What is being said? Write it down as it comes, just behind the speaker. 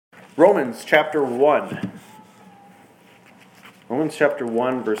Romans chapter 1. Romans chapter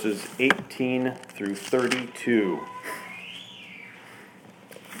 1, verses 18 through 32.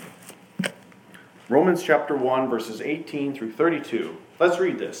 Romans chapter 1, verses 18 through 32. Let's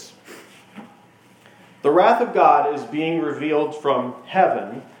read this. The wrath of God is being revealed from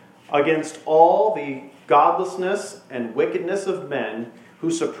heaven against all the godlessness and wickedness of men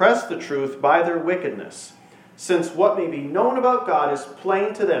who suppress the truth by their wickedness. Since what may be known about God is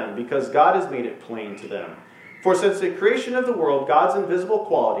plain to them, because God has made it plain to them. For since the creation of the world, God's invisible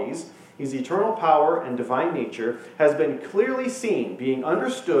qualities, His eternal power and divine nature, has been clearly seen, being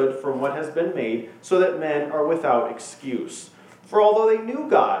understood from what has been made, so that men are without excuse. For although they knew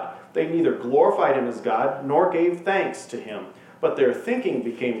God, they neither glorified Him as God, nor gave thanks to Him. But their thinking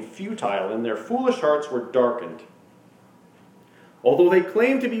became futile, and their foolish hearts were darkened. Although they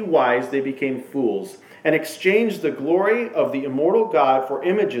claimed to be wise, they became fools, and exchanged the glory of the immortal God for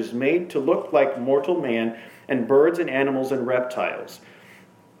images made to look like mortal man, and birds and animals and reptiles.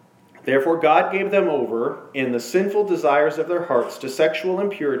 Therefore God gave them over, in the sinful desires of their hearts, to sexual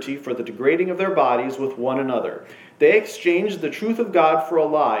impurity for the degrading of their bodies with one another. They exchanged the truth of God for a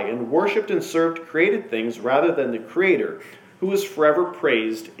lie, and worshipped and served created things rather than the Creator, who is forever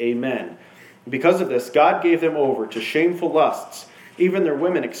praised. Amen. Because of this, God gave them over to shameful lusts. Even their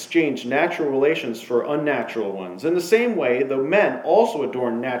women exchanged natural relations for unnatural ones. In the same way, the men also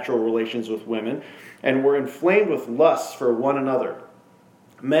adorned natural relations with women, and were inflamed with lusts for one another.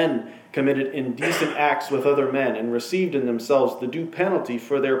 Men committed indecent acts with other men, and received in themselves the due penalty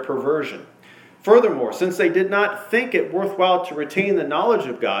for their perversion. Furthermore, since they did not think it worthwhile to retain the knowledge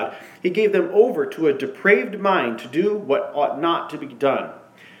of God, He gave them over to a depraved mind to do what ought not to be done.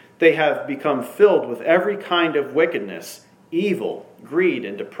 They have become filled with every kind of wickedness, evil, greed,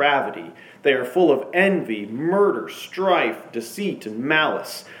 and depravity. They are full of envy, murder, strife, deceit, and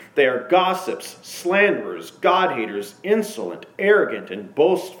malice. They are gossips, slanderers, God-haters, insolent, arrogant, and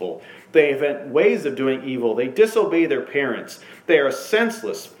boastful. They invent ways of doing evil. They disobey their parents. They are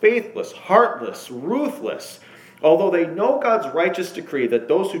senseless, faithless, heartless, ruthless. Although they know God's righteous decree that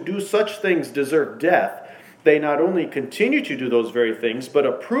those who do such things deserve death, they not only continue to do those very things, but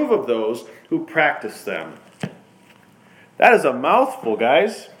approve of those who practice them. That is a mouthful,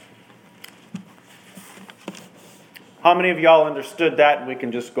 guys. How many of y'all understood that and we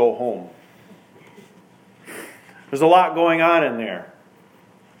can just go home? There's a lot going on in there.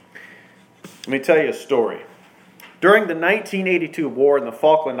 Let me tell you a story. During the 1982 war in the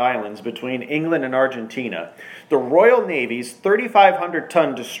Falkland Islands between England and Argentina, the Royal Navy's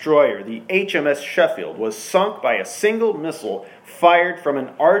 3,500-ton destroyer, the HMS Sheffield, was sunk by a single missile fired from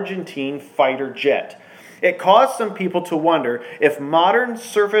an Argentine fighter jet. It caused some people to wonder if modern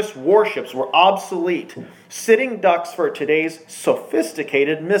surface warships were obsolete, sitting ducks for today's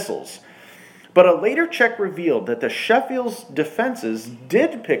sophisticated missiles. But a later check revealed that the Sheffield's defenses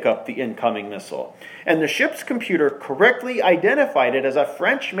did pick up the incoming missile, and the ship's computer correctly identified it as a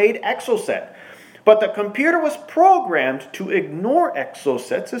French-made Exocet. But the computer was programmed to ignore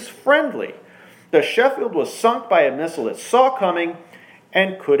Exocets as friendly. The Sheffield was sunk by a missile it saw coming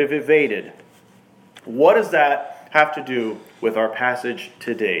and could have evaded. What does that have to do with our passage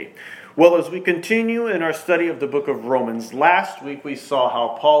today? Well, as we continue in our study of the book of Romans, last week we saw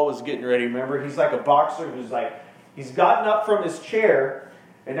how Paul was getting ready. Remember, he's like a boxer he's gotten up from his chair,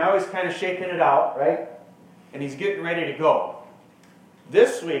 and now he's kind of shaking it out, right? And he's getting ready to go.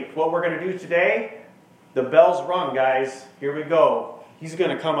 This week, what we're going to do today, the bell's rung, guys. Here we go. He's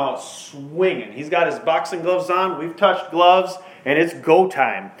going to come out swinging. He's got his boxing gloves on. We've touched gloves, and it's go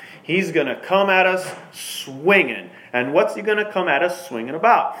time. He's going to come at us swinging. And what's he going to come at us swinging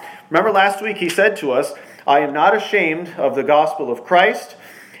about? Remember last week he said to us, I am not ashamed of the gospel of Christ.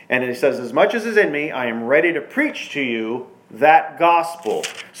 And he says, as much as is in me, I am ready to preach to you that gospel.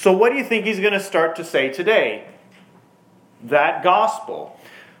 So what do you think he's going to start to say today? That gospel.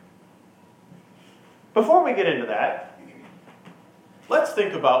 Before we get into that, let's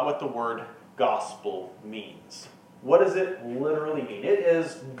think about what the word gospel means. What does it literally mean? It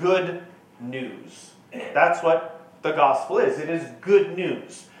is good news. That's what the gospel is. It is good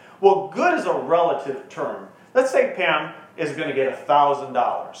news. Well, good is a relative term. Let's say Pam is going to get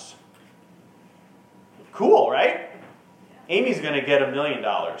 $1,000. Cool, right? Amy's going to get $1 million.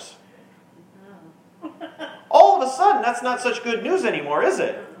 All of a sudden, that's not such good news anymore, is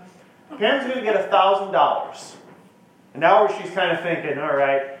it? Pam's going to get $1,000. And now she's kind of thinking, all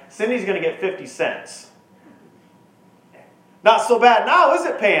right, Cindy's going to get 50 cents. Not so bad now, is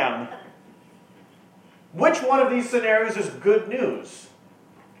it, Pam? Which one of these scenarios is good news?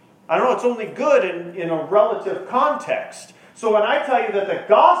 I don't know, it's only good in a relative context. So when I tell you that the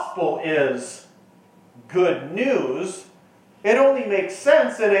gospel is good news, it only makes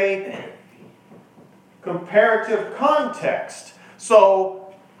sense in a comparative context.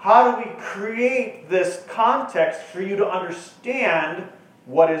 So how do we create this context for you to understand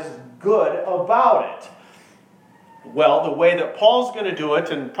what is good about it? Well, the way that Paul's going to do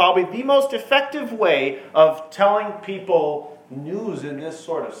it, and probably the most effective way of telling people news in this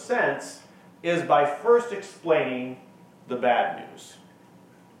sort of sense, is by first explaining the bad news.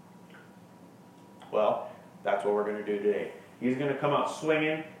 Well, that's what we're going to do today. He's going to come out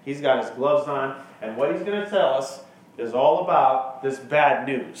swinging. He's got his gloves on. And what he's going to tell us is all about this bad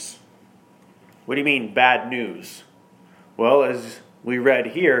news. What do you mean, bad news? Well, as we read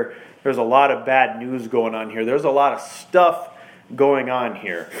here, there's a lot of bad news going on here. There's a lot of stuff going on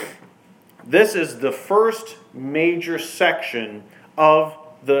here. This is the first major section of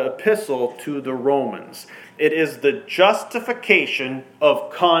the epistle to the Romans. It is the justification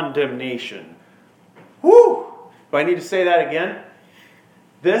of condemnation. Whew! Do I need to say that again?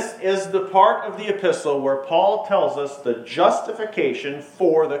 This is the part of the epistle where Paul tells us the justification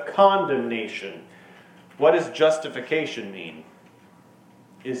for the condemnation. What does justification mean?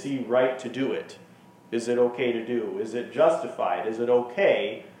 Is he right to do it? Is it okay to do? Is it justified? Is it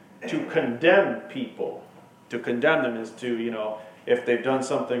okay to condemn people? To condemn them is to, if they've done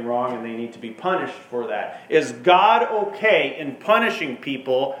something wrong and they need to be punished for that. Is God okay in punishing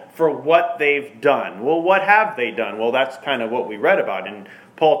people for what they've done? Well, what have they done? Well, that's kind of what we read about. And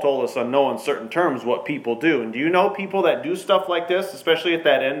Paul told us on no uncertain terms what people do. And do you know people that do stuff like this, especially at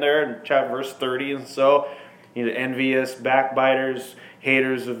that end there in verse 30 and so? Envious, backbiters,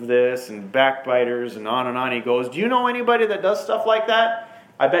 haters of this, and backbiters, and on he goes. Do you know anybody that does stuff like that?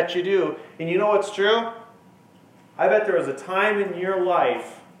 I bet you do. And you know what's true? I bet there was a time in your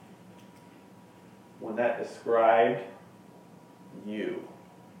life when that described you.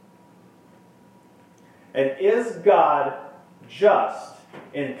 And is God just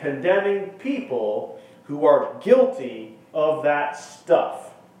in condemning people who are guilty of that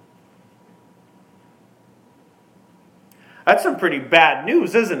stuff? That's some pretty bad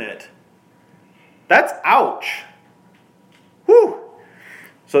news, isn't it? That's ouch. Whew.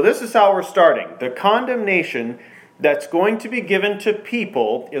 So this is how we're starting. The condemnation that's going to be given to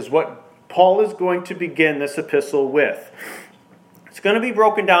people is what Paul is going to begin this epistle with. It's going to be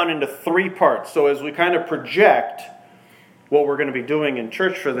broken down into 3 parts. So as we kind of project what we're going to be doing in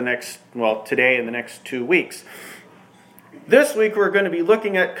church for today and the next 2 weeks. This week we're going to be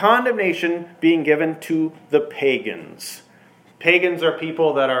looking at condemnation being given to the pagans. Pagans are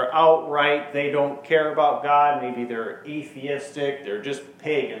people that are outright, they don't care about God. Maybe they're atheistic, they're just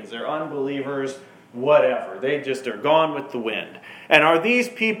pagans, they're unbelievers, whatever. They just are gone with the wind. And are these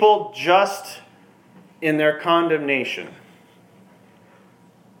people just in their condemnation?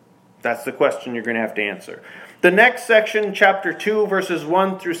 That's the question you're going to have to answer. The next section, chapter 2, verses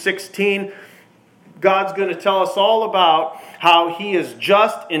 1 through 16, God's going to tell us all about how He is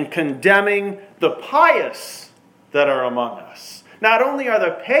just in condemning the pious that are among us. Not only are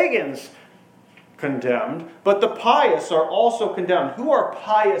the pagans condemned, but the pious are also condemned. Who are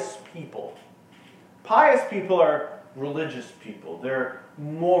pious people? Pious people are religious people. They're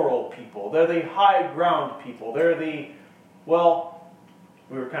moral people. They're the high ground people. They're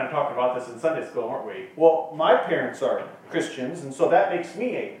we were kind of talking about this in Sunday school, weren't we? Well, my parents are Christians, and so that makes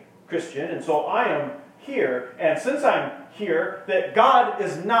me a Christian, and so I am here. And since I'm here, that God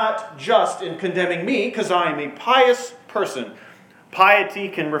is not just in condemning me, because I am a pious person. Piety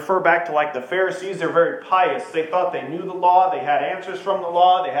can refer back to like the Pharisees. They're very pious. They thought they knew the law. They had answers from the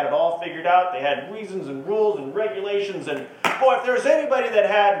law. They had it all figured out. They had reasons and rules and regulations. And boy, if there's anybody that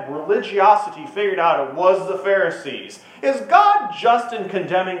had religiosity figured out, it was the Pharisees. Is God just in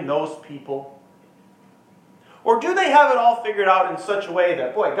condemning those people? Or do they have it all figured out in such a way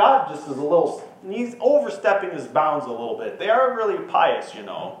that, boy, God just is he's overstepping his bounds a little bit. They are really pious,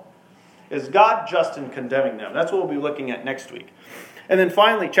 Is God just in condemning them? That's what we'll be looking at next week. And then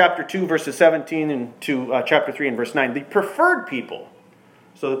finally, chapter 2, verses 17 and to chapter 3 and verse 9, the preferred people.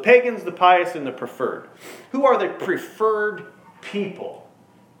 So the pagans, the pious, and the preferred. Who are the preferred people?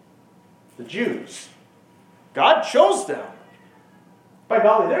 The Jews. God chose them. By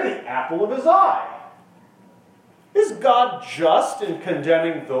golly, they're the apple of His eye. Is God just in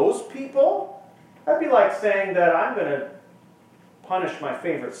condemning those people? That'd be like saying that I'm going to punish my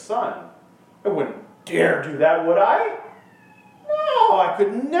favorite son. I wouldn't dare do that, would I? No, I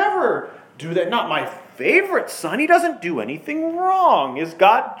could never do that. Not my favorite son. He doesn't do anything wrong. Is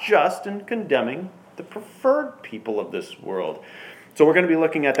God just in condemning the preferred people of this world? So we're going to be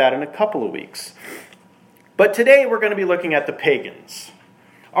looking at that in a couple of weeks. But today we're going to be looking at the pagans.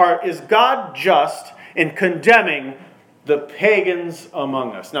 Is God just in condemning the pagans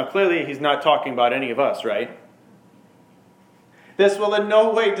among us? Now clearly he's not talking about any of us, right? This will in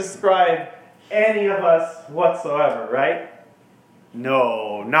no way describe any of us whatsoever, right?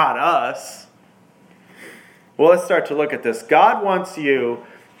 No, not us. Well, let's start to look at this. God wants you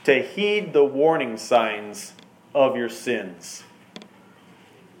to heed the warning signs of your sins.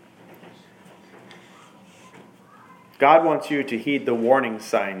 God wants you to heed the warning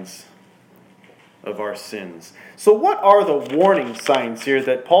signs of our sins. So what are the warning signs here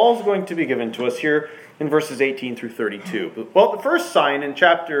that Paul's going to be given to us here in verses 18 through 32? Well, the first sign in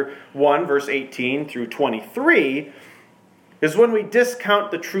chapter 1, verse 18 through 23 is when we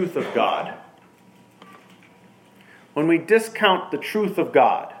discount the truth of God. When we discount the truth of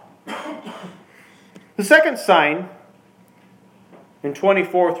God. The second sign in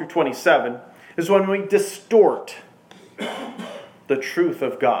 24 through 27 is when we distort the truth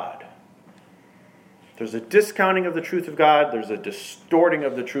of God. There's a discounting of the truth of God. There's a distorting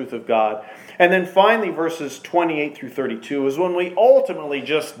of the truth of God. And then finally, verses 28 through 32 is when we ultimately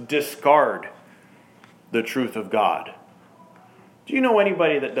just discard the truth of God. Do you know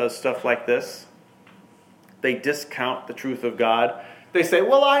anybody that does stuff like this? They discount the truth of God. They say,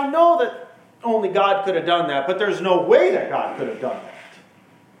 well, I know that only God could have done that, but there's no way that God could have done that.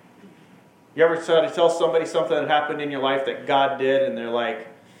 You ever try to tell somebody something that happened in your life that God did, and they're like,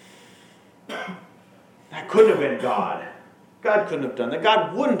 that couldn't have been God. God couldn't have done that.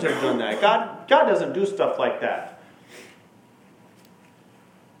 God wouldn't have done that. God doesn't do stuff like that.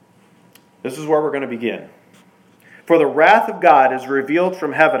 This is where we're going to begin. For the wrath of God is revealed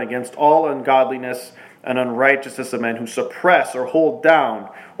from heaven against all ungodliness and unrighteousness of men who suppress or hold down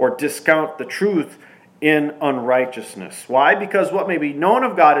or discount the truth in unrighteousness. Why? Because what may be known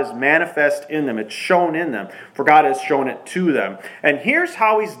of God is manifest in them. It's shown in them. For God has shown it to them. And here's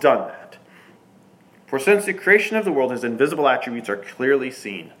how he's done that. For since the creation of the world, his invisible attributes are clearly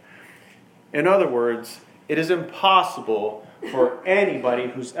seen. In other words, it is impossible for anybody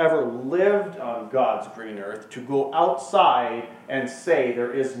who's ever lived on God's green earth to go outside and say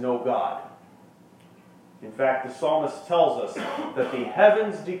there is no God. In fact, the psalmist tells us that the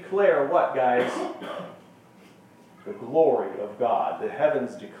heavens declare what, guys? The glory of God. The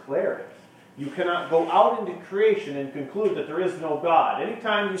heavens declare it. You cannot go out into creation and conclude that there is no God.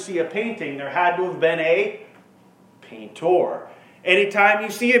 Anytime you see a painting, there had to have been a painter. Anytime you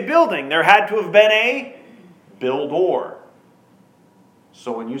see a building, there had to have been a builder.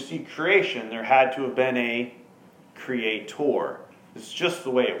 So when you see creation, there had to have been a creator. It's just the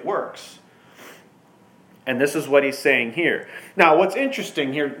way it works. And this is what he's saying here. Now, what's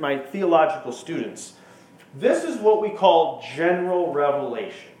interesting here, my theological students, this is what we call general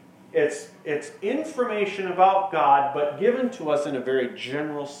revelation. It's information about God, but given to us in a very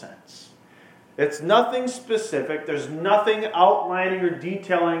general sense. It's nothing specific. There's nothing outlining or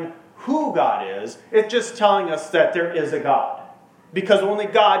detailing who God is. It's just telling us that there is a God. Because only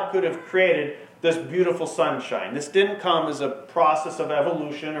God could have created this beautiful sunshine. This didn't come as a process of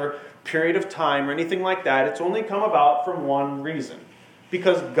evolution or period of time or anything like that. It's only come about from one reason.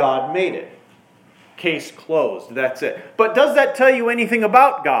 Because God made it. Case closed. That's it. But does that tell you anything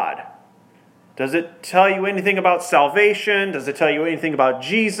about God? Does it tell you anything about salvation? Does it tell you anything about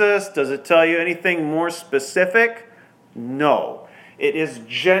Jesus? Does it tell you anything more specific? No. It is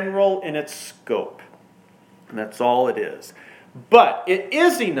general in its scope. And that's all it is. But it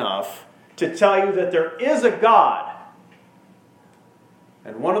is enough to tell you that there is a God.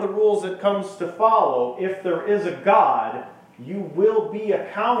 And one of the rules that comes to follow, if there is a God, you will be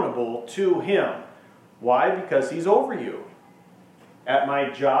accountable to him. Why? Because he's over you. At my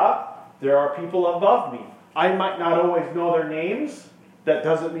job, there are people above me. I might not always know their names. That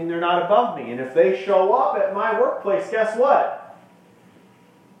doesn't mean they're not above me. And if they show up at my workplace, guess what?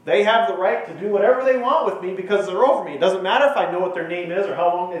 They have the right to do whatever they want with me because they're over me. It doesn't matter if I know what their name is or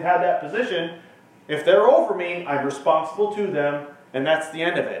how long they've had that position. If they're over me, I'm responsible to them, and that's the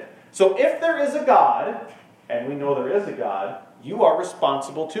end of it. So if there is a God, and we know there is a God, you are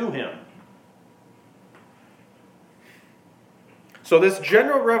responsible to him. So this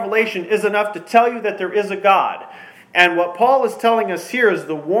general revelation is enough to tell you that there is a God. And what Paul is telling us here is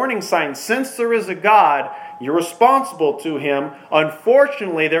the warning sign. Since there is a God, you're responsible to him.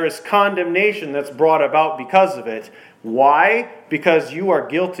 Unfortunately, there is condemnation that's brought about because of it. Why? Because you are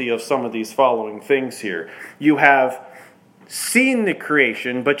guilty of some of these following things here. You have seen the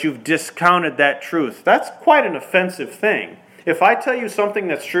creation, but you've discounted that truth. That's quite an offensive thing. If I tell you something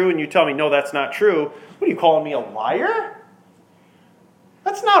that's true and you tell me, no, that's not true, what are you calling me, a liar?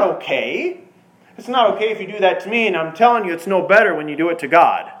 That's not okay. It's not okay if you do that to me, and I'm telling you it's no better when you do it to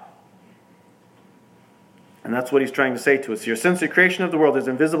God. And that's what he's trying to say to us here. Since the creation of the world, his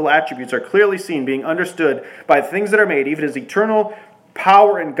invisible attributes are clearly seen, being understood by the things that are made, even his eternal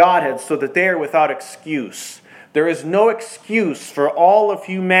power and Godhead, so that they are without excuse. There is no excuse for all of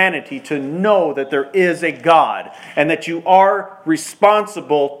humanity to know that there is a God and that you are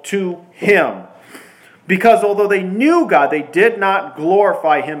responsible to him. Because although they knew God, they did not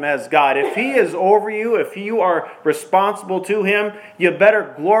glorify him as God. If he is over you, if you are responsible to him, you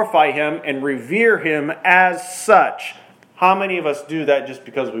better glorify him and revere him as such. How many of us do that just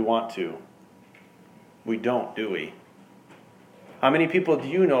because we want to? We don't, do we? How many people do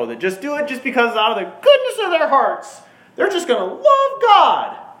you know that just do it just because out of the goodness of their hearts, they're just going to love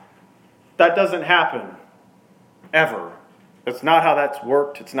God? That doesn't happen. Ever. That's not how that's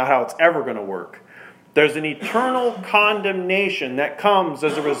worked. It's not how it's ever going to work. There's an eternal condemnation that comes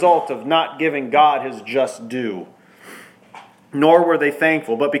as a result of not giving God his just due. Nor were they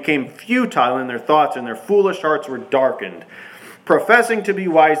thankful, but became futile in their thoughts, and their foolish hearts were darkened. Professing to be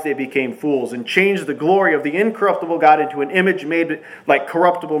wise, they became fools, and changed the glory of the incorruptible God into an image made like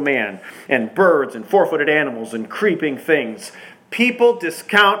corruptible man, and birds, and four-footed animals, and creeping things. People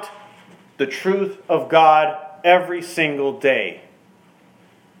discount the truth of God every single day.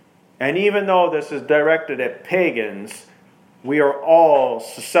 And even though this is directed at pagans, we are all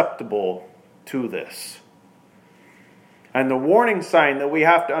susceptible to this. And the warning sign that we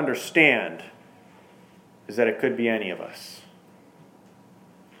have to understand is that it could be any of us.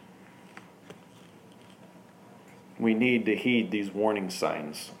 We need to heed these warning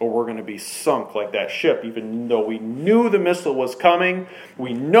signs, or we're going to be sunk like that ship. Even though we knew the missile was coming,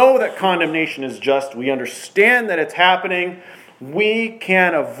 we know that condemnation is just, we understand that it's happening, we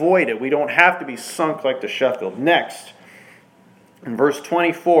can avoid it. We don't have to be sunk like the Sheffield. Next, in verse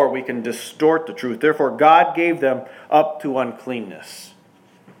 24, we can distort the truth. Therefore, God gave them up to uncleanness.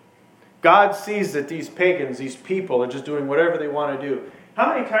 God sees that these pagans, these people, are just doing whatever they want to do.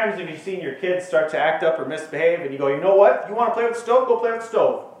 How many times have you seen your kids start to act up or misbehave and you go, you know what? You want to play with the stove? Go play with the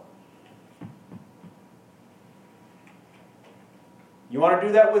stove. You want to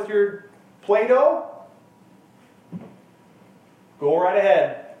do that with your Play-Doh? Go right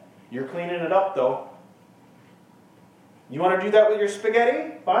ahead. You're cleaning it up though. You want to do that with your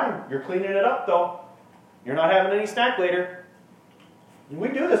spaghetti? Fine. You're cleaning it up though. You're not having any snack later. We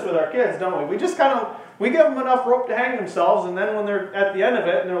do this with our kids, don't we? We give them enough rope to hang themselves, and then when they're at the end of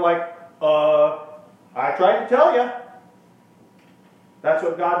it, and they're like, I tried to tell you. That's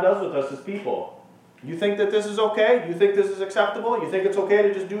what God does with us as people. You think that this is okay? You think this is acceptable? You think it's okay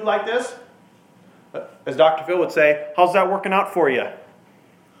to just do like this? As Dr. Phil would say, how's that working out for you?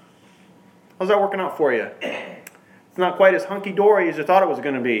 How's that working out for you? It's not quite as hunky-dory as you thought it was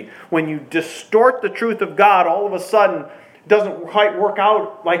going to be. When you distort the truth of God, all of a sudden, it doesn't quite work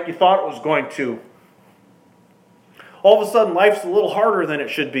out like you thought it was going to. All of a sudden, life's a little harder than it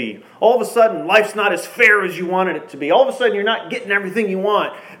should be. All of a sudden, life's not as fair as you wanted it to be. All of a sudden, you're not getting everything you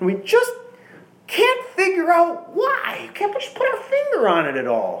want. And we just can't figure out why. You can't just put our finger on it at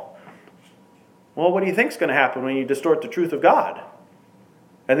all. Well, what do you think's going to happen when you distort the truth of God?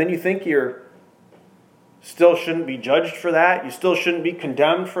 And then you think you're still shouldn't be judged for that. You still shouldn't be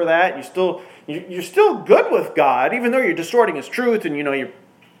condemned for that. You're still good with God, even though you're distorting his truth and you're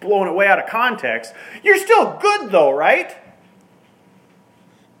blowing it way out of context. You're still good though, right?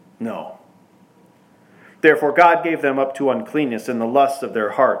 No. Therefore God gave them up to uncleanness in the lusts of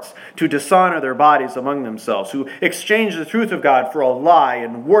their hearts, to dishonor their bodies among themselves, who exchanged the truth of God for a lie,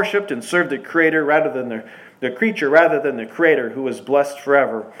 and worshipped and served the creature rather than the Creator, who is blessed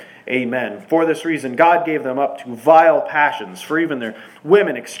forever. Amen. For this reason, God gave them up to vile passions, for even their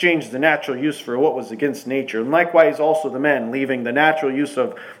women exchanged the natural use for what was against nature. And likewise also the men, leaving the natural use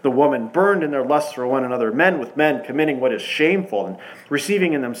of the woman, burned in their lust for one another, men with men, committing what is shameful, and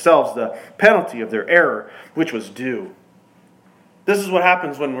receiving in themselves the penalty of their error, which was due. This is what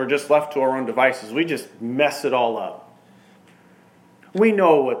happens when we're just left to our own devices. We just mess it all up. We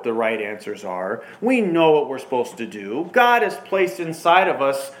know what the right answers are. We know what we're supposed to do. God has placed inside of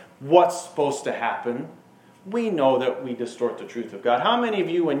us what's supposed to happen. We know that we distort the truth of God. How many of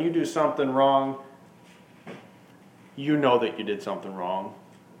you, when you do something wrong, you know that you did something wrong?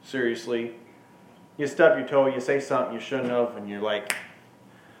 Seriously? You stub your toe, you say something you shouldn't have, and you're like,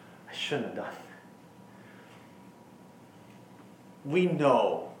 I shouldn't have done. We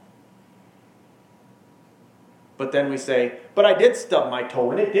know. But then we say, but I did stub my toe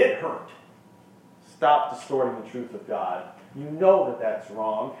and it did hurt. Stop distorting the truth of God. You know that that's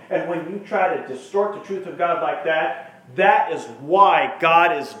wrong. And when you try to distort the truth of God like that, That is why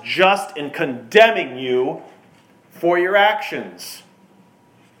God is just in condemning you for your actions.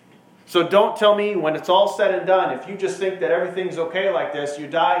 So don't tell me when it's all said and done, if you just think that everything's okay like this, you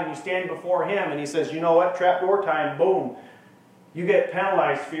die and you stand before Him and He says, you know what, trapdoor time, boom. You get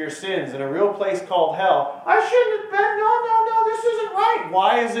penalized for your sins in a real place called hell. I shouldn't have been, no, this isn't right.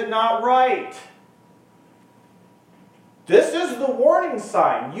 Why is it not right? This is the warning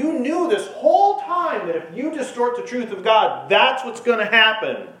sign. You knew this whole time that if you distort the truth of God, that's what's going to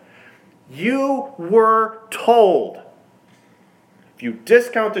happen. You were told. If you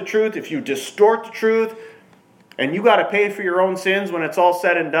discount the truth, if you distort the truth, and you got to pay for your own sins when it's all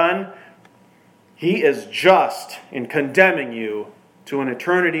said and done, He is just in condemning you to an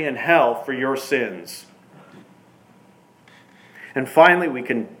eternity in hell for your sins. And finally, we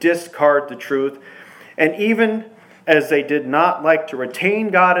can discard the truth. And even as they did not like to retain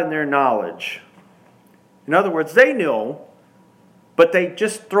God in their knowledge, in other words, they know, but they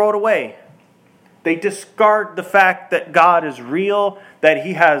just throw it away. They discard the fact that God is real, that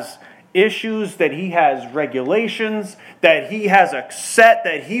He has issues, that He has regulations, that He has a set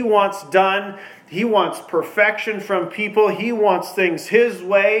that He wants done. He wants perfection from people. He wants things His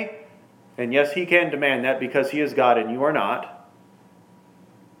way. And yes, He can demand that because He is God and you are not.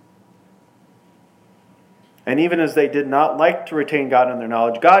 And even as they did not like to retain God in their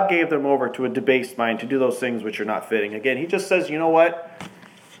knowledge, God gave them over to a debased mind to do those things which are not fitting. Again, He just says, you know what?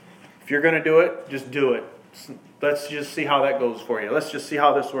 If you're going to do it, just do it. Let's just see how that goes for you. Let's just see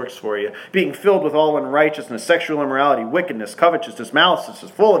how this works for you. Being filled with all unrighteousness, sexual immorality, wickedness, covetousness, malice,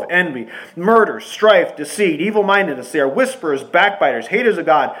 full of envy, murder, strife, deceit, evil-mindedness. They are whisperers, backbiters, haters of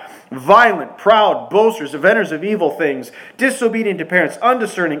God, violent, proud, boasters, inventors of evil things, disobedient to parents,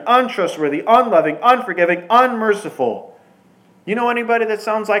 undiscerning, untrustworthy, unloving, unforgiving, unmerciful. You know anybody that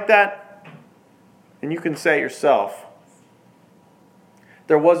sounds like that? And you can say it yourself.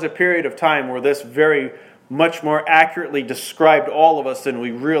 There was a period of time where this very much more accurately described all of us than we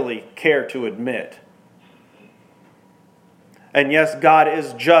really care to admit. And yes, God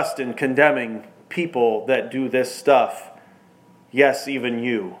is just in condemning people that do this stuff. Yes, even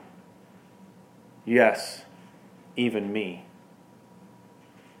you. Yes, even me.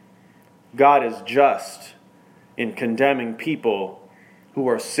 God is just in condemning people who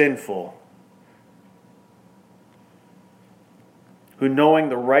are sinful, who, knowing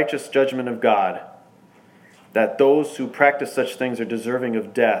the righteous judgment of God, that those who practice such things are deserving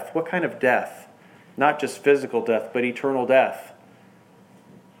of death. What kind of death? Not just physical death, but eternal death.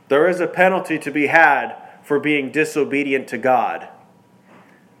 There is a penalty to be had for being disobedient to God.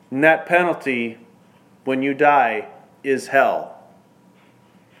 And that penalty, when you die, is hell.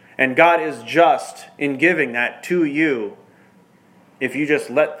 And God is just in giving that to you if you just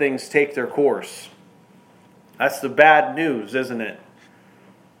let things take their course. That's the bad news, isn't it?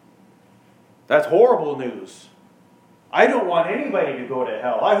 That's horrible news. I don't want anybody to go to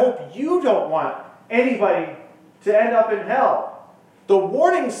hell. I hope you don't want anybody to end up in hell. The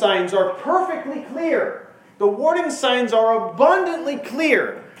warning signs are perfectly clear. The warning signs are abundantly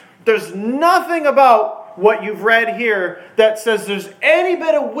clear. There's nothing about what you've read here that says there's any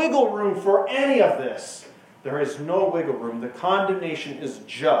bit of wiggle room for any of this. There is no wiggle room. The condemnation is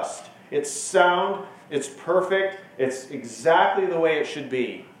just. It's sound. It's perfect. It's exactly the way it should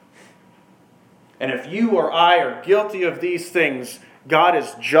be. And if you or I are guilty of these things, God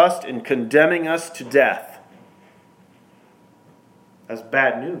is just in condemning us to death. That's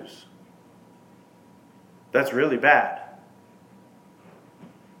bad news. That's really bad.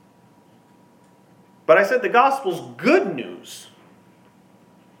 But I said the gospel's good news.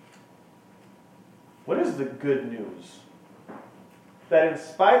 What is the good news? That in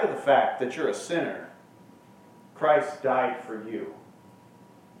spite of the fact that you're a sinner, Christ died for you.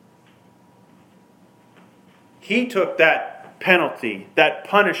 He took that penalty, that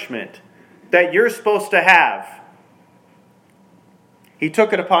punishment that you're supposed to have. He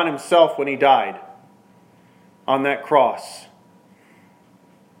took it upon Himself when He died on that cross.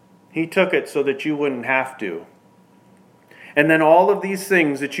 He took it so that you wouldn't have to. And then all of these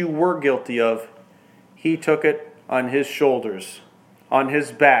things that you were guilty of, He took it on His shoulders, on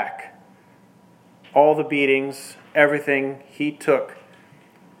His back. All the beatings, everything He took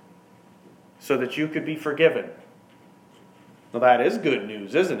so that you could be forgiven. Well, that is good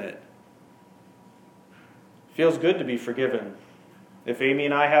news, isn't it? It feels good to be forgiven. If Amy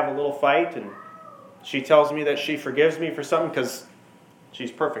and I have a little fight and she tells me that she forgives me for something because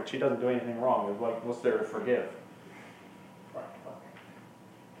she's perfect, she doesn't do anything wrong, what's there to forgive?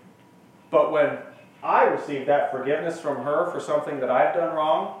 But when I receive that forgiveness from her for something that I've done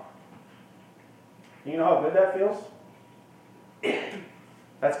wrong, you know how good that feels?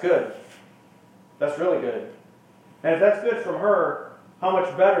 That's good. That's really good. And if that's good from her, how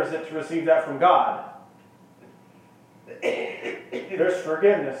much better is it to receive that from God? There's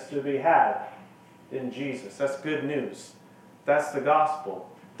forgiveness to be had in Jesus. That's good news. That's the gospel.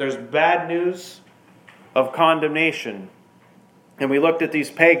 There's bad news of condemnation. And we looked at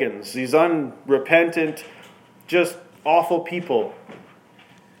these pagans, these unrepentant, just awful people.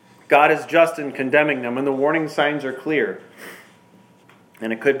 God is just in condemning them, and the warning signs are clear.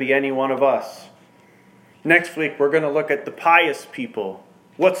 And it could be any one of us. Next week, we're going to look at the pious people.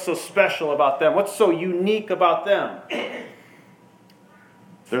 What's so special about them? What's so unique about them?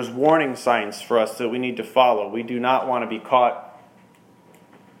 There's warning signs for us that we need to follow. We do not want to be caught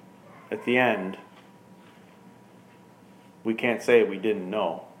at the end. We can't say we didn't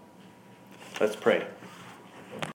know. Let's pray.